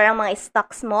mamamonitor ang mga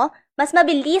stocks mo, mas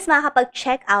mabilis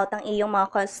makakapag-check out ang iyong mga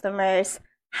customers.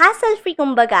 Hassle-free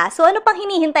kumbaga. So, ano pang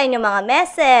hinihintay niyo mga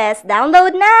meses?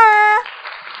 Download na!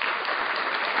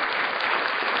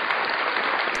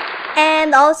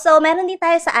 And also, meron din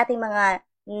tayo sa ating mga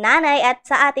nanay at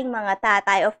sa ating mga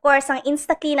tatay. Of course, ang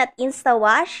InstaClean at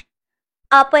InstaWash.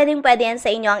 Pwedeng-pwede yan sa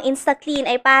inyo. Ang InstaClean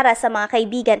ay para sa mga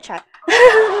kaibigan, char.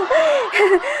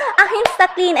 Ang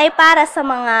InstaClean ay para sa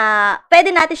mga,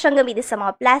 pwede natin siyang gamitin sa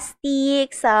mga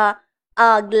plastic, sa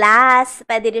glass,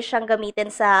 pwede din siyang gamitin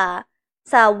sa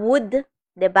wood,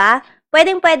 'di ba?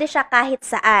 Pwedeng-pwede siya kahit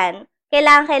saan.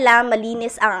 Kailangan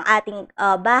malinis ang ating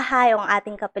bahay o ang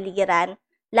ating kapaligiran,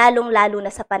 lalong-lalo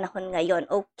na sa panahon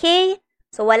ngayon. Okay?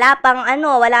 So, wala pang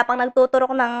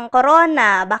nagtuturok ng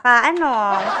corona. Baka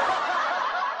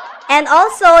And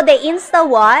also, the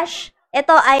InstaWash,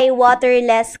 ito ay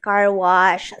waterless car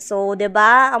wash. So, 'di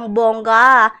ba? Ang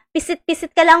bongga.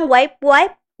 Pisit-pisit ka lang, wipe.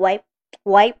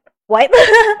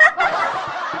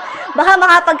 Baka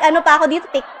makapag pa ako dito,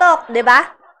 TikTok, 'di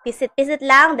ba? Pisit-pisit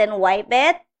lang, then wipe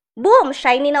it. Boom!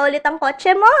 Shiny na ulit ang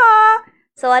kotse mo.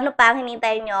 So, ano pa ang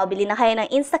hinintay nyo? Bili na kayo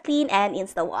ng InstaClean and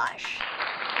InstaWash.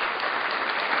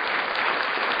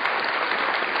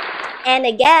 And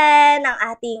again,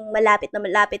 ang ating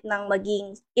malapit ng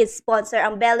maging sponsor,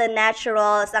 ang Bella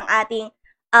Naturals, ang ating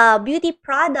beauty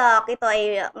product. Ito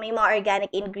ay may mga organic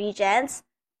ingredients.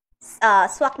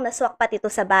 Swak na swak pati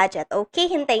ito sa budget. Okay,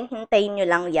 hintayin nyo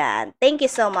lang yan. Thank you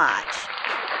so much.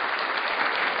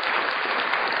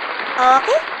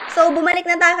 Okay, so bumalik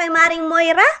na tayo kay Maring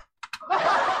Moira.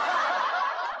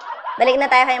 Balik na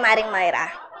tayo kay Maring Moira.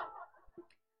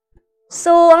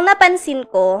 So, ang napansin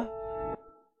ko,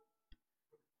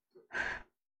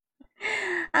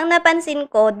 2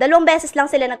 beses lang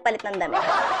sila nagpalit ng damit.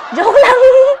 Joke lang.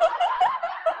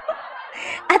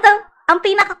 At ang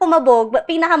pinakakumabog,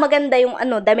 pinakamaganda yung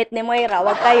damit ni Moira.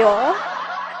 Wag kayo.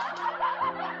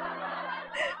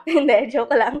 Hindi,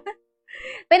 joke lang.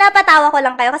 Pinapatawa ko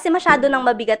lang kayo kasi masyado nang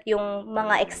mabigat yung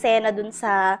mga eksena dun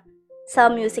sa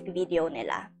music video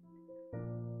nila.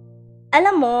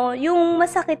 Alam mo, yung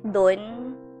masakit dun,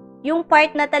 yung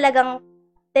part na talagang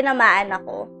tinamaan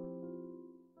ako,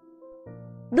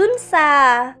 dun sa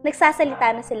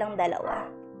nagsasalita na silang dalawa.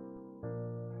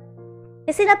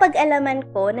 Kasi napag-alaman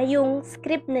ko na yung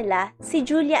script nila, si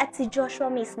Julia at si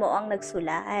Joshua mismo ang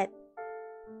nagsulat.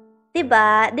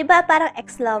 Diba? Diba parang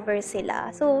ex-lover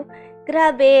sila? So,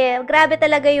 grabe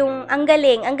talaga yung, ang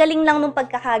galing lang nung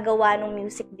pagkakagawa ng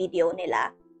music video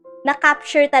nila.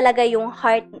 Na-capture talaga yung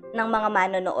heart ng mga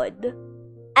manonood.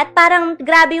 At parang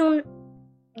grabe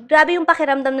yung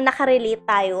pakiramdam na nakarelate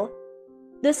tayo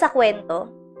doon sa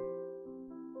kwento.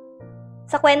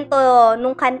 Sa kwento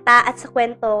nung kanta at sa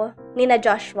kwento ni na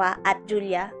Joshua at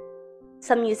Julia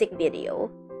sa music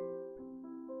video.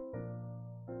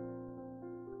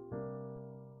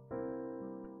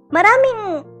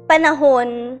 Maraming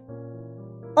panahon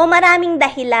o maraming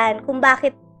dahilan kung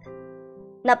bakit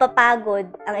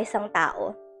napapagod ang isang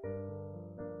tao.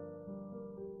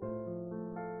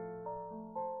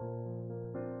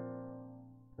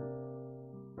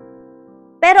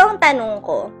 tanong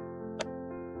ko,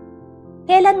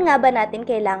 kailan nga ba natin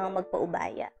kailangang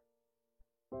magpaubaya?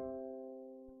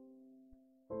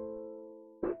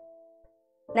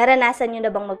 Naranasan nyo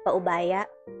na bang magpaubaya?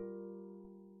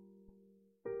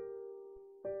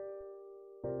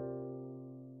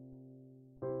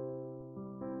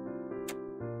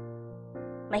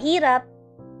 Mahirap,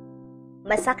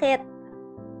 masakit.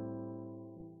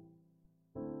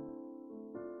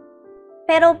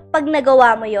 Pero pag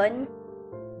nagawa mo yon,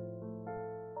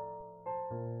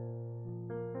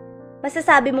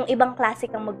 masasabi mong ibang klase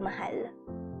kang magmahal.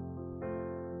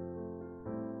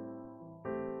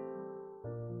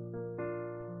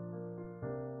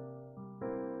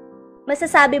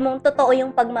 Masasabi mong totoo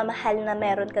yung pagmamahal na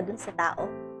meron ka dun sa tao.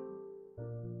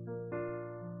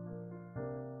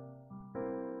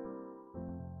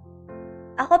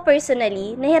 Ako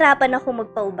personally, nahirapan ako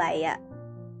magpaubaya.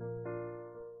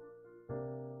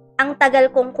 Ang tagal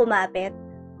kong kumapit.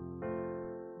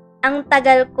 Ang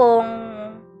tagal kong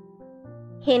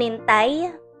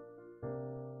hinintay.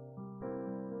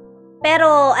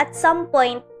 Pero at some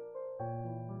point,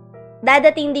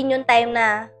 dadating din yung time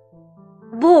na,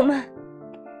 boom!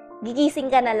 Gigising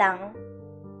ka na lang.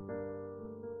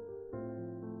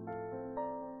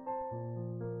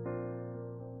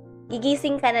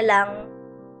 Gigising ka na lang.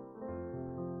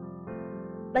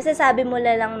 Masasabi mo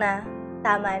na lang na,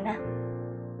 tama na.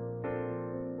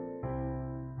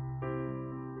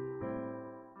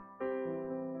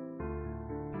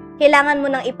 Kailangan mo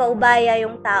nang ipaubaya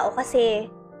yung tao kasi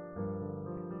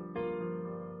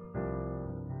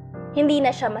hindi na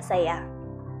siya masaya.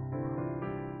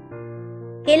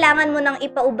 Kailangan mo nang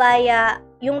ipaubaya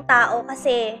yung tao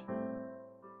kasi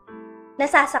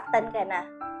nasasaktan ka na.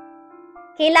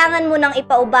 Kailangan mo nang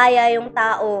ipaubaya yung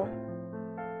tao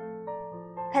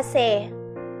kasi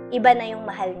iba na yung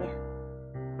mahal niya.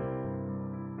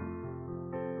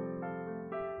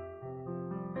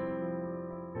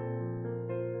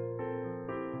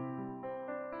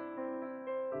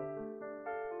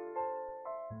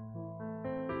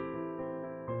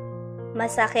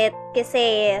 Masakit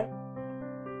kasi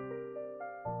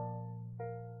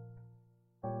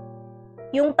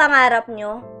yung pangarap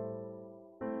nyo,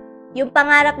 yung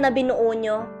pangarap na binuo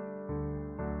nyo,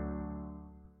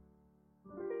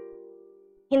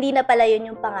 hindi na pala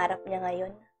yun yung pangarap niya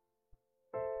ngayon.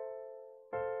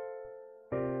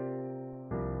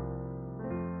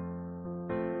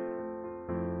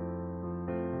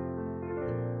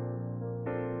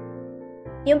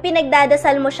 Yung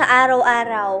pinagdadasal mo siya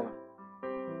araw-araw,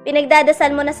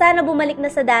 pinagdadasal mo na sana bumalik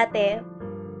na sa dati.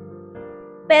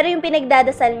 Pero yung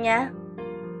pinagdadasal niya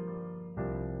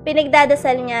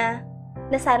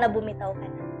na sana bumitaw ka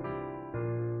na.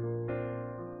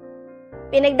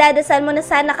 Pinagdadasal mo na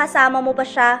sana kasama mo pa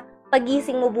siya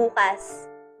pagising mo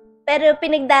bukas. Pero yung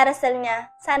pinagdarasal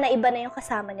niya, sana iba na yung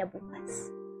kasama niya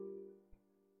bukas.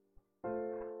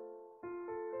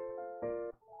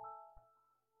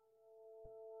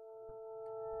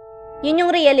 Yun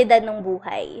yung realidad ng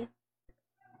buhay.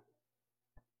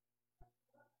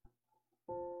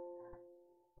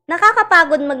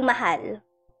 Nakakapagod magmahal.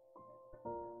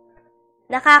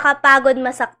 Nakakapagod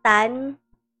masaktan.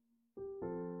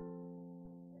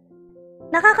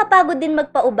 Nakakapagod din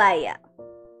magpaubaya.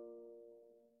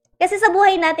 Kasi sa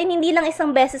buhay natin, hindi lang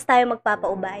isang beses tayo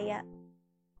magpapaubaya.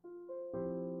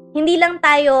 Hindi lang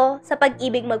tayo sa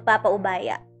pag-ibig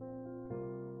magpapaubaya.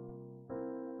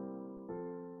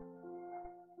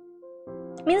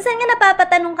 Minsan nga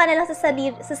napapatanong ka na lang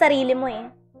sa sarili mo eh.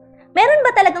 Meron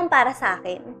ba talagang para sa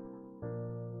akin?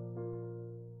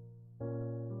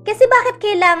 Kasi bakit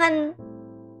kailangan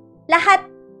lahat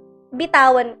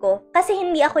bitawan ko? Kasi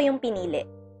hindi ako yung pinili.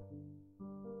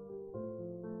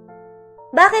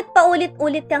 Bakit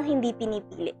paulit-ulit kang hindi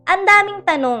pinipili? Ang daming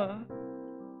tanong.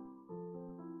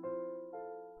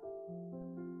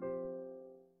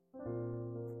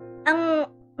 Ang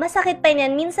masakit pa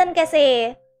niyan, minsan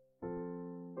kasi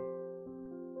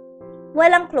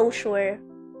walang closure.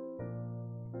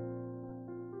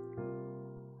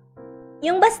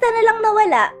 Yung basta na lang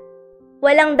nawala.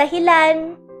 Walang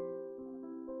dahilan.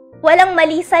 Walang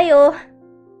mali sa'yo.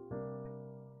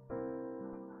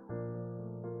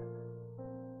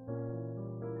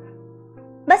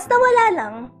 Basta wala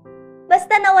lang.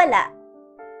 Basta nawala.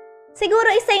 Siguro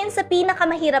isa yun sa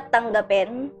pinakamahirap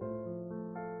tanggapin.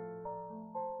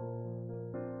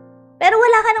 Pero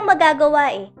wala ka nang magagawa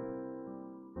eh.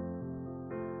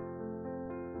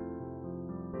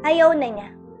 Ayaw na niya.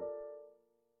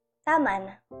 Tama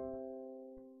na.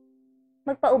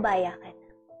 Magpaubaya ka na.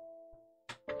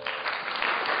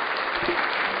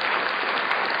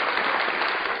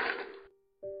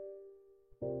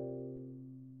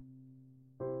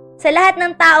 Sa lahat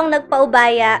ng taong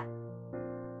nagpaubaya,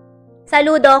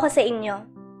 saludo ako sa inyo.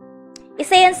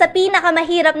 Isa yan sa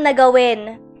pinakamahirap na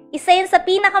gawin. Isa yan sa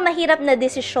pinakamahirap na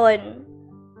desisyon.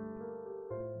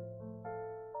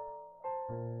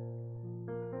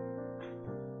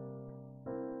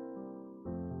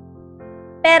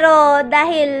 Pero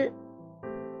dahil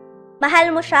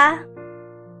mahal mo siya,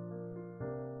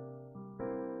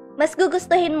 mas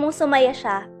gugustuhin mong sumaya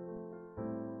siya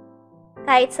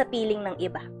kahit sa piling ng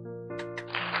iba.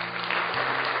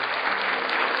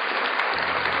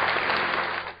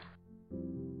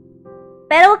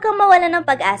 Pero huwag kang mawala ng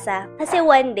pag-asa kasi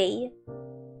one day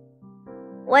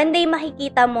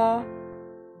makikita mo,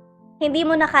 hindi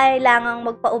mo na kailangang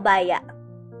magpaubaya.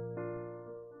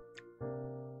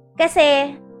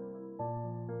 Kasi,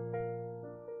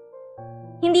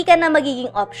 hindi ka na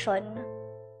magiging option.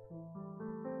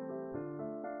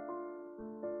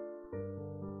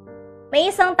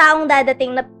 May isang taong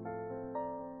dadating na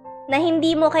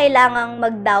hindi mo kailangang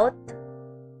mag-doubt.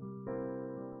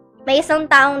 May isang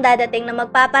taong dadating na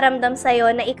magpaparamdam sa'yo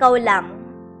na ikaw lang.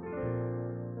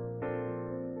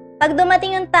 Pag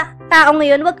dumating yung taong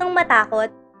yun, huwag kang matakot.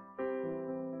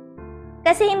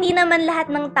 Kasi hindi naman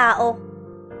lahat ng tao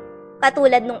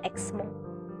katulad nung ex mo.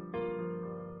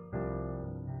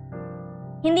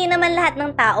 Hindi naman lahat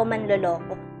ng tao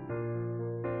manloloko.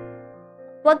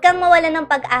 Huwag kang mawala ng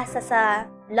pag-asa sa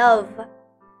love.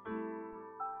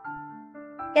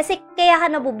 Kasi kaya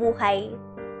ka nabubuhay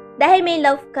dahil may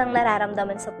love kang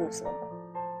nararamdaman sa puso mo.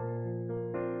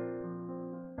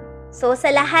 So, sa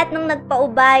lahat ng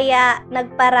nagpaubaya,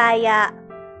 nagparaya,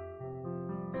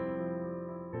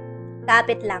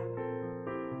 kapit lang.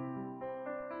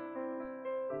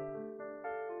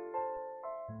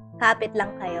 Kapit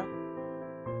lang kayo.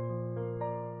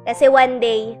 Kasi one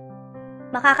day,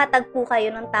 makakatagpo kayo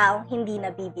ng taong hindi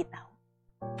nabibitaw.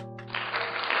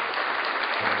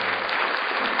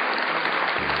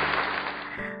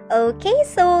 Okay,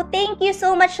 so thank you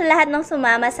so much sa lahat ng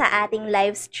sumama sa ating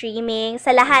live streaming,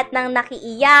 sa lahat ng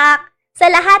nakiiyak, sa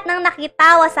lahat ng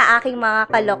nakitawa sa aking mga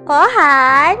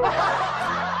kalokohan.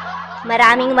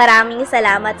 Maraming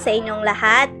salamat sa inyong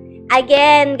lahat.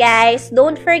 Again, guys,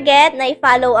 don't forget na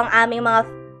i-follow ang aming mga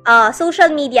social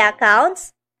media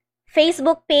accounts,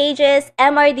 Facebook pages,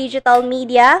 MR Digital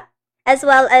Media, as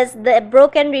well as the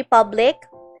Broken Republic,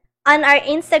 on our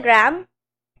Instagram,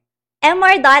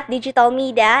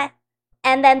 mr.digitalmedia,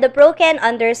 and then the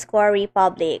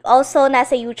Broken_Republic. Also,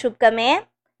 nasa YouTube kami,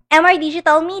 MR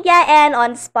Digital Media, and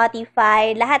on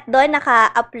Spotify. Lahat doon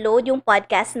naka-upload yung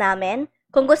podcast namin.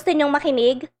 Kung gusto nyong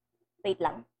makinig, wait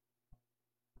lang.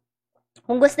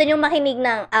 Kung gusto nyong makinig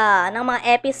ng mga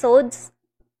episodes,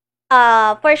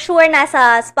 for sure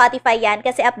nasa Spotify yan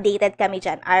kasi updated kami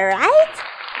dyan. Alright?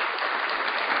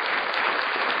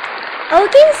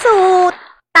 Okay, so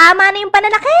tama na yung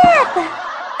pananakit.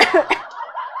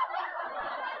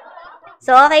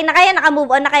 So, okay na kayo.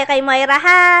 Naka-move on na kayo kay Moira,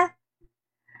 ha?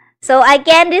 So,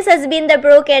 again, this has been the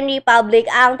Broken Republic,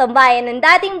 ang tambayan ng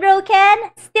dating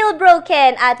broken, still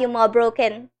broken, at yung mga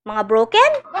broken?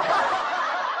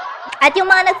 At yung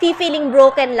mga nag-feeling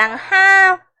broken lang,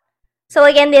 ha? So,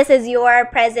 again, this is your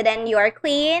president, your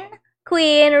queen,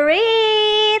 Queen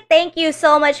Rii. Thank you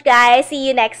so much, guys. See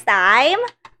you next time.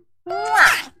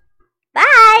 Mwah!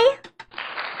 Bye!